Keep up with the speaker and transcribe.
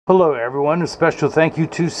Hello everyone, a special thank you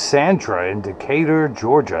to Sandra in Decatur,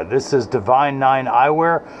 Georgia. This is Divine 9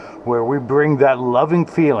 Eyewear, where we bring that loving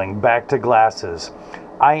feeling back to glasses.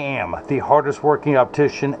 I am the hardest working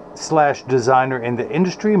optician / designer in the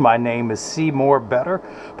industry. My name is See More Better,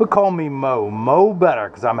 but call me Mo Better,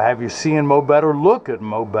 because I'm going to have you seeing Mo Better, look at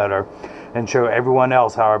Mo Better, and show everyone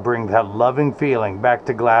else how I bring that loving feeling back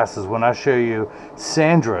to glasses when I show you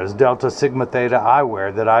Sandra's Delta Sigma Theta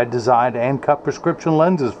Eyewear that I designed and cut prescription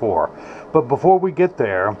lenses for. But before we get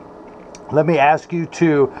there, let me ask you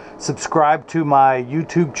to subscribe to my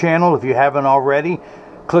YouTube channel if you haven't already.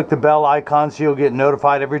 Click the bell icon so you'll get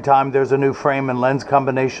notified every time there's a new frame and lens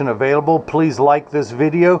combination available. Please like this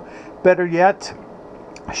video. Better yet,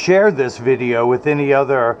 share this video with any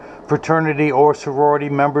other fraternity or sorority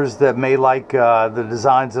members that may like the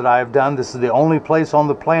designs that I have done. This is the only place on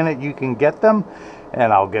the planet you can get them,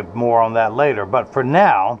 and I'll get more on that later. But for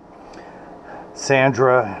now,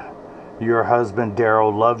 Sandra, your husband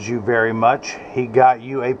Daryl loves you very much. He got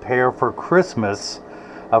you a pair for Christmas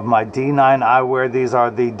of my D9 eyewear. These are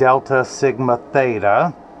the Delta Sigma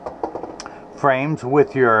Theta frames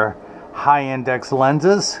with your high index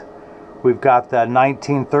lenses. We've got the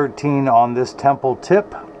 1913 on this temple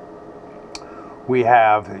tip. We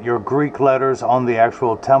have your Greek letters on the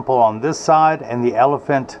actual temple on this side, and the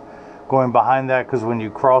elephant going behind that, because when you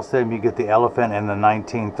cross them you get the elephant and the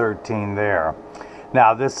 1913 there.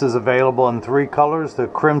 Now this is available in 3 colors, the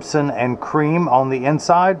crimson and cream on the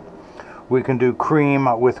inside. We can do cream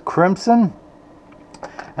with crimson.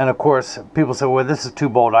 And of course, people say, well, this is too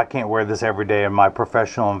bold. I can't wear this every day in my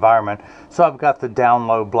professional environment. So I've got the down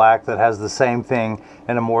low black that has the same thing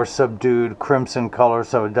in a more subdued crimson color,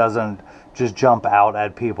 so it doesn't just jump out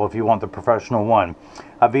at people if you want the professional one.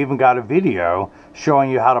 I've even got a video showing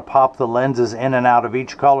you how to pop the lenses in and out of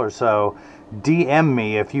each color. So DM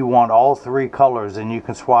me if you want all 3 colors, and you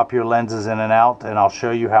can swap your lenses in and out, and I'll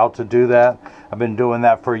show you how to do that. I've been doing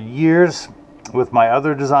that for years with my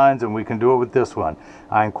other designs, and we can do it with this one.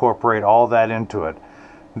 I incorporate all that into it.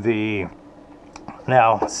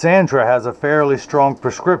 Now Sandra has a fairly strong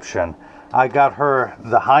prescription. I got her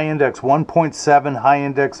the high index 1.7 high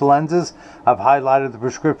index lenses. I've highlighted the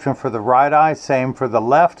prescription for the right eye, same for the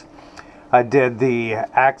left. I did the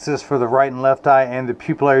axis for the right and left eye, and the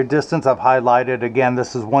pupillary distance I've highlighted. Again,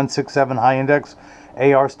 this is 167 high index.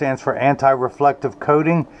 AR stands for anti-reflective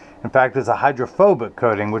coating. In fact, it's a hydrophobic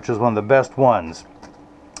coating, which is one of the best ones.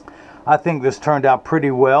 I think this turned out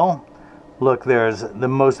pretty well. Look, there's the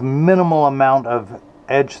most minimal amount of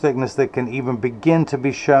edge thickness that can even begin to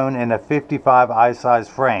be shown in a 55 eye size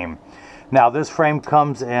frame. Now this frame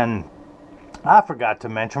comes in, I forgot to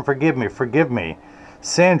mention, forgive me.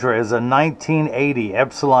 Sandra is a 1980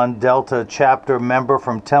 Epsilon Delta chapter member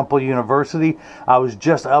from Temple University. I was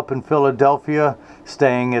just up in Philadelphia,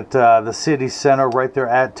 staying at the city center right there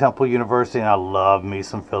at Temple University, and I love me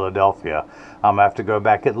some Philadelphia. I'm going to have to go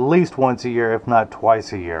back at least once a year, if not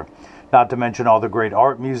twice a year. Not to mention all the great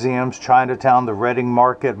art museums, Chinatown, the Reading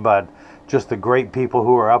Market, but just the great people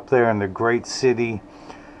who are up there in the great city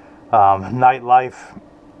nightlife.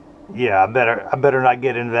 Yeah, I better not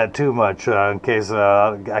get into that too much in case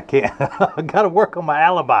I can't. I got to work on my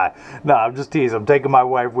alibi. No, I'm just teasing. I'm taking my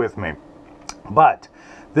wife with me. But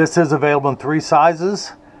this is available in 3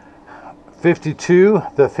 sizes: 52,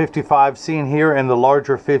 the 55 seen here, and the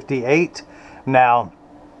larger 58. Now,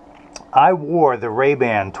 I wore the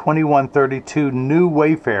Ray-Ban 2132 New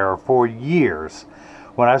Wayfarer for years.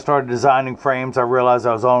 When I started designing frames, I realized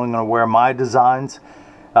I was only going to wear my designs.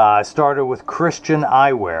 I started with Christian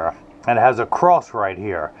Eyewear, and it has a cross right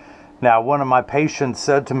here. Now, one of my patients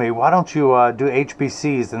said to me, why don't you do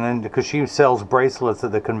HBCs? And then, because she sells bracelets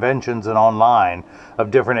at the conventions and online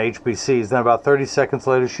of different HBCs. Then about 30 seconds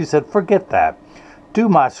later, she said, forget that. Do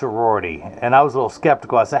my sorority. And I was a little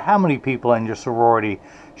skeptical. I said, how many people in your sorority?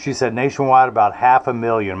 She said, nationwide, about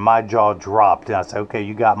 500,000. My jaw dropped. And I said, okay,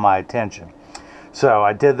 you got my attention. So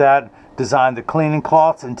I did that. Designed the cleaning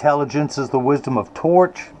cloths. Intelligence is the wisdom of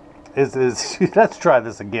torch. Let's try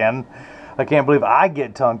this again. I can't believe I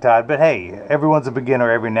get tongue-tied, but hey, everyone's a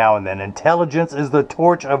beginner every now and then. Intelligence is the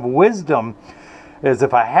torch of wisdom, as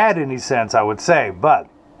if I had any sense, I would say. But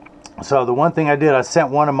so the one thing I did, I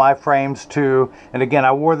sent one of my frames to, and again,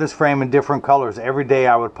 I wore this frame in different colors. Every day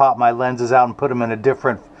I would pop my lenses out and put them in a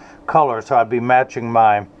different color, so I'd be matching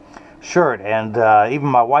my shirt. And even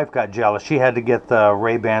my wife got jealous. She had to get the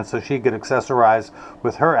Ray-Ban so she could accessorize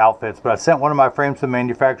with her outfits. But I sent one of my frames to the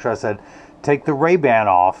manufacturer. I said, take the Ray-Ban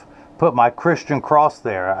off, put my Christian cross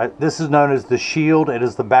there. This is known as the shield. It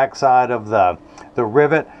is the backside of the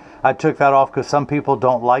rivet. I took that off because some people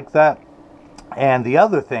don't like that. And the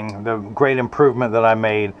other thing, the great improvement that I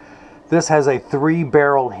made, this has a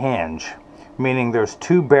 3-barrel hinge, meaning there's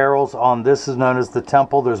 2 barrels on this is known as the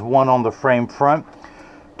temple. There's 1 on the frame front,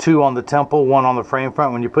 2 on the temple, 1 on the frame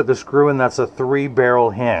front. When you put the screw in, that's a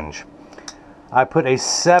 3-barrel hinge. I put a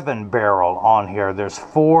 7-barrel on here. There's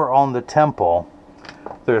 4 on the temple.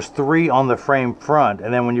 There's 3 on the frame front,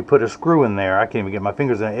 and then when you put a screw in there, I can't even get my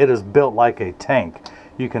fingers in it. It is built like a tank.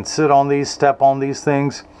 You can sit on these, step on these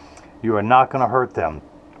things. You are not going to hurt them.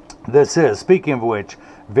 This is, speaking of which,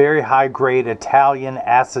 very high grade Italian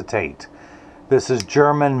acetate. This is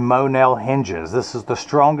German Monel hinges. This is the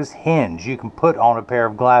strongest hinge you can put on a pair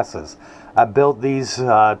of glasses. I built these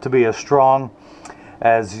to be as strong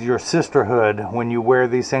as your sisterhood when you wear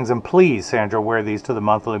these things. And please, Sandra, wear these to the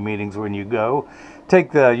monthly meetings when you go.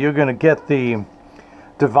 You're going to get the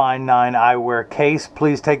Divine 9 eyewear case.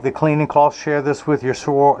 Please take the cleaning cloth. Share this with your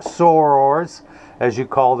sorors, as you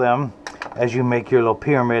call them, as you make your little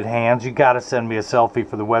pyramid hands. You got to send me a selfie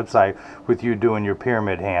for the website with you doing your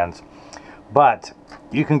pyramid hands. But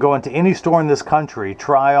you can go into any store in this country,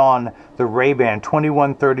 try on the Ray-Ban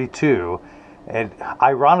 2132, and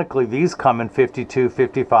ironically these come in 52,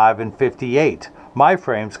 55, and 58. My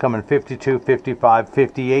frames come in 52, 55,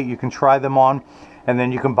 58. You can try them on, and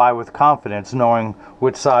then you can buy with confidence knowing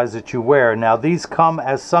which size that you wear. Now these come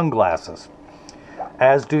as sunglasses,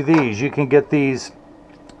 as do these. You can get these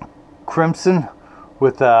crimson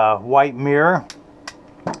with a white mirror.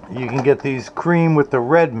 You can get these cream with the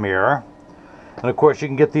red mirror. And of course you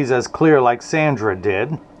can get these as clear like Sandra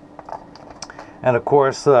did. And of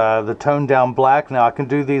course the toned down black. Now I can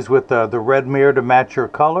do these with the red mirror to match your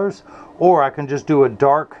colors, or I can just do a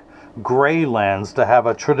dark gray lens to have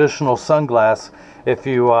a traditional sunglass if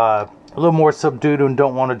you a little more subdued and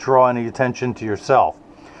don't want to draw any attention to yourself.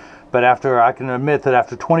 But I can admit that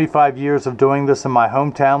after 25 years of doing this in my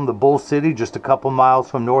hometown, the Bull City, just a couple miles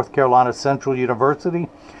from North Carolina Central University,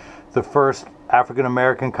 the first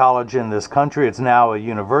African-American college in this country. It's now a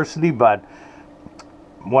university, but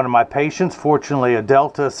one of my patients, fortunately a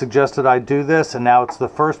Delta, suggested I do this, and now it's the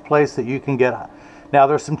first place that you can get. Now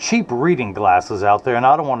there's some cheap reading glasses out there, and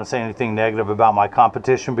I don't want to say anything negative about my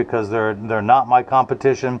competition because they're not my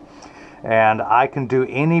competition. And I can do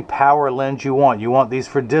any power lens you want. You want these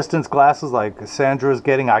for distance glasses like Sandra is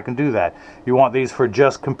getting, I can do that. You want these for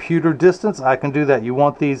just computer distance, I can do that. You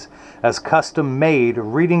want these as custom made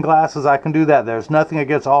reading glasses, I can do that. There's nothing that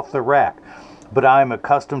gets off the rack. But I'm a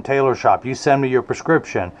custom tailor shop. You send me your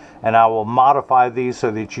prescription and I will modify these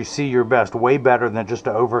so that you see your best, way better than just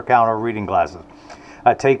a over-counter reading glasses.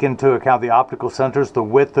 I take into account the optical centers, the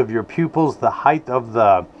width of your pupils, the height of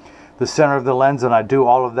the center of the lens, and I do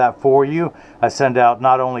all of that for you. I send out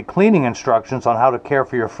not only cleaning instructions on how to care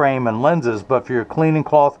for your frame and lenses, but for your cleaning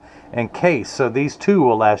cloth and case. So these too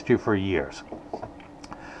will last you for years.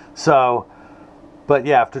 So, but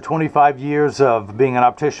yeah, after 25 years of being an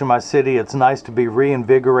optician in my city, it's nice to be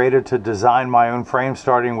reinvigorated to design my own frame,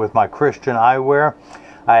 starting with my Christian eyewear.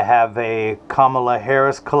 I have a Kamala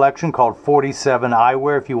Harris collection called 47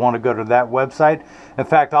 Eyewear if you want to go to that website. In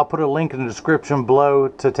fact, I'll put a link in the description below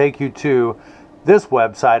to take you to this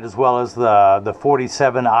website as well as the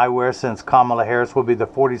 47 Eyewear, since Kamala Harris will be the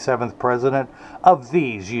 47th president of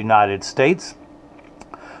these United States.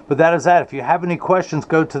 But that is that. If you have any questions,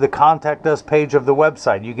 go to the Contact Us page of the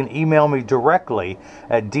website. You can email me directly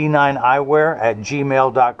at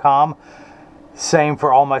d9eyewear@gmail.com. Same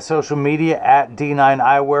for all my social media, at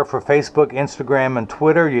D9Eyewear for Facebook, Instagram, and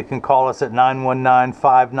Twitter. You can call us at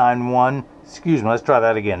 919-591, excuse me, let's try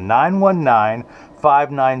that again,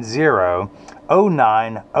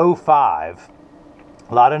 919-590-0905.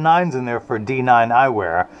 A lot of nines in there for D9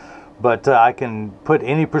 Eyewear, but I can put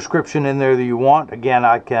any prescription in there that you want. Again,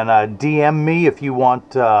 I can DM me if you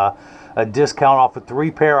want a discount off a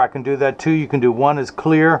 3-pair. I can do that too. You can do one as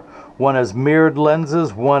clear, one as mirrored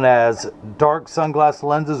lenses, one as dark sunglass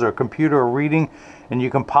lenses or computer or reading, and you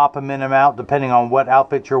can pop them in and out depending on what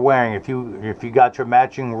outfit you're wearing. If you got your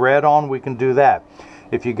matching red on, we can do that.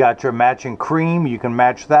 If you got your matching cream, you can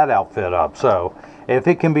match that outfit up. So if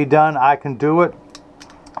it can be done, I can do it.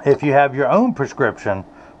 If you have your own prescription,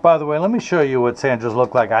 by the way, let me show you what Sandra's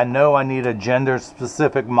look like. I know I need a gender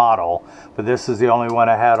specific model, but this is the only one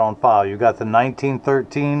I had on file. You got the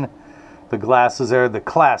 1913, the glasses there, the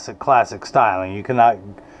classic styling. You cannot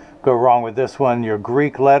go wrong with this one. Your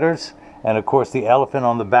Greek letters, and of course the elephant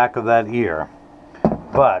on the back of that ear.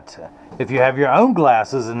 But if you have your own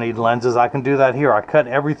glasses and need lenses, I can do that here. I cut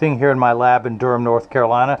everything here in my lab in Durham, North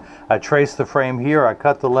Carolina. I trace the frame here. I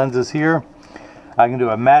cut the lenses here. I can do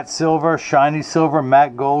a matte silver,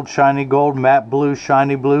 matte gold, shiny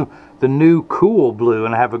blue, the new cool blue,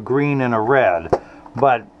 and I have a green and a red.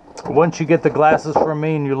 But once you get the glasses from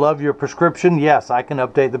me and you love your prescription, yes, I can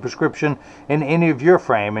update the prescription in any of your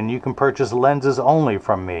frame, and you can purchase lenses only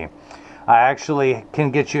from me. I actually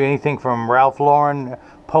can get you anything from Ralph Lauren,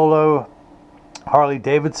 Polo, Harley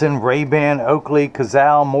Davidson, Ray-Ban, Oakley,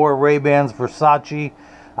 Cazal, more Ray-Bans, Versace.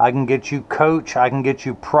 I can get you Coach, I can get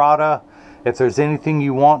you Prada. If there's anything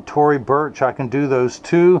you want, Tory Burch, I can do those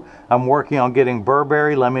too. I'm working on getting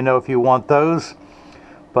Burberry. Let me know if you want those.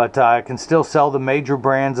 But I can still sell the major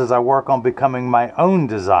brands as I work on becoming my own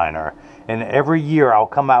designer. And every year I'll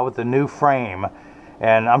come out with a new frame.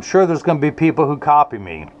 And I'm sure there's going to be people who copy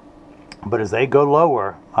me. But as they go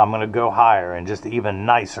lower, I'm going to go higher and just even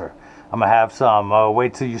nicer. I'm going to have some,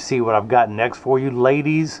 wait till you see what I've got next for you.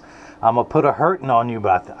 Ladies, I'm going to put a hurting on you,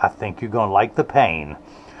 but I think you're going to like the pain.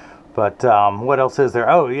 But what else is there?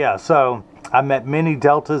 Oh, yeah, so I met many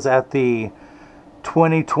Deltas at the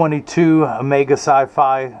 2022 Omega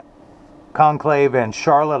Sci-Fi Conclave in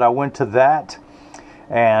Charlotte. I went to that,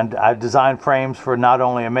 and I designed frames for not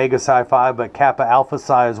only Omega Sci-Fi, but Kappa Alpha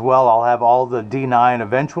Psi as well. I'll have all the D9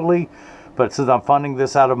 eventually, but since I'm funding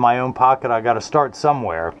this out of my own pocket, I got to start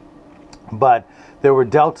somewhere. But there were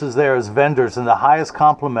Deltas there as vendors, and the highest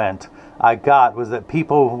compliment I got was that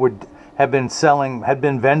people had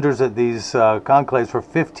been vendors at these conclaves for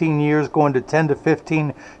 15 years, going to 10 to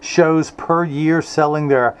 15 shows per year, selling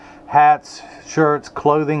their hats, shirts,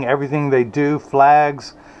 clothing, everything they do,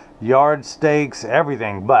 flags, yard stakes,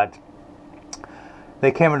 everything. But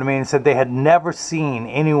they came to me and said they had never seen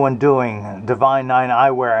anyone doing Divine 9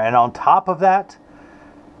 eyewear, and on top of that,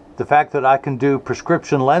 the fact that I can do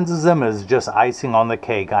prescription lenses them is just icing on the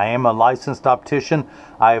cake. I am a licensed optician.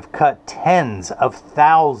 I have cut tens of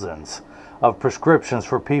thousands of prescriptions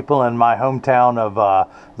for people in my hometown of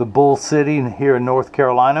the Bull City here in North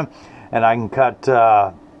Carolina. And I can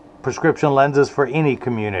cut prescription lenses for any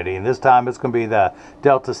community. And this time it's going to be the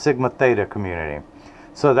Delta Sigma Theta community.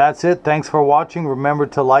 So that's it. Thanks for watching. Remember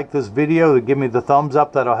to like this video, to give me the thumbs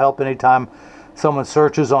up. That'll help anytime someone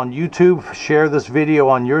searches on YouTube. Share this video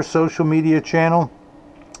on your social media channel.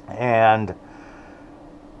 And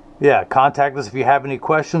yeah, contact us if you have any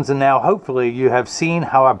questions. And now hopefully you have seen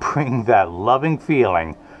how I bring that loving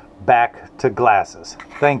feeling back to glasses.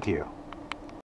 Thank you.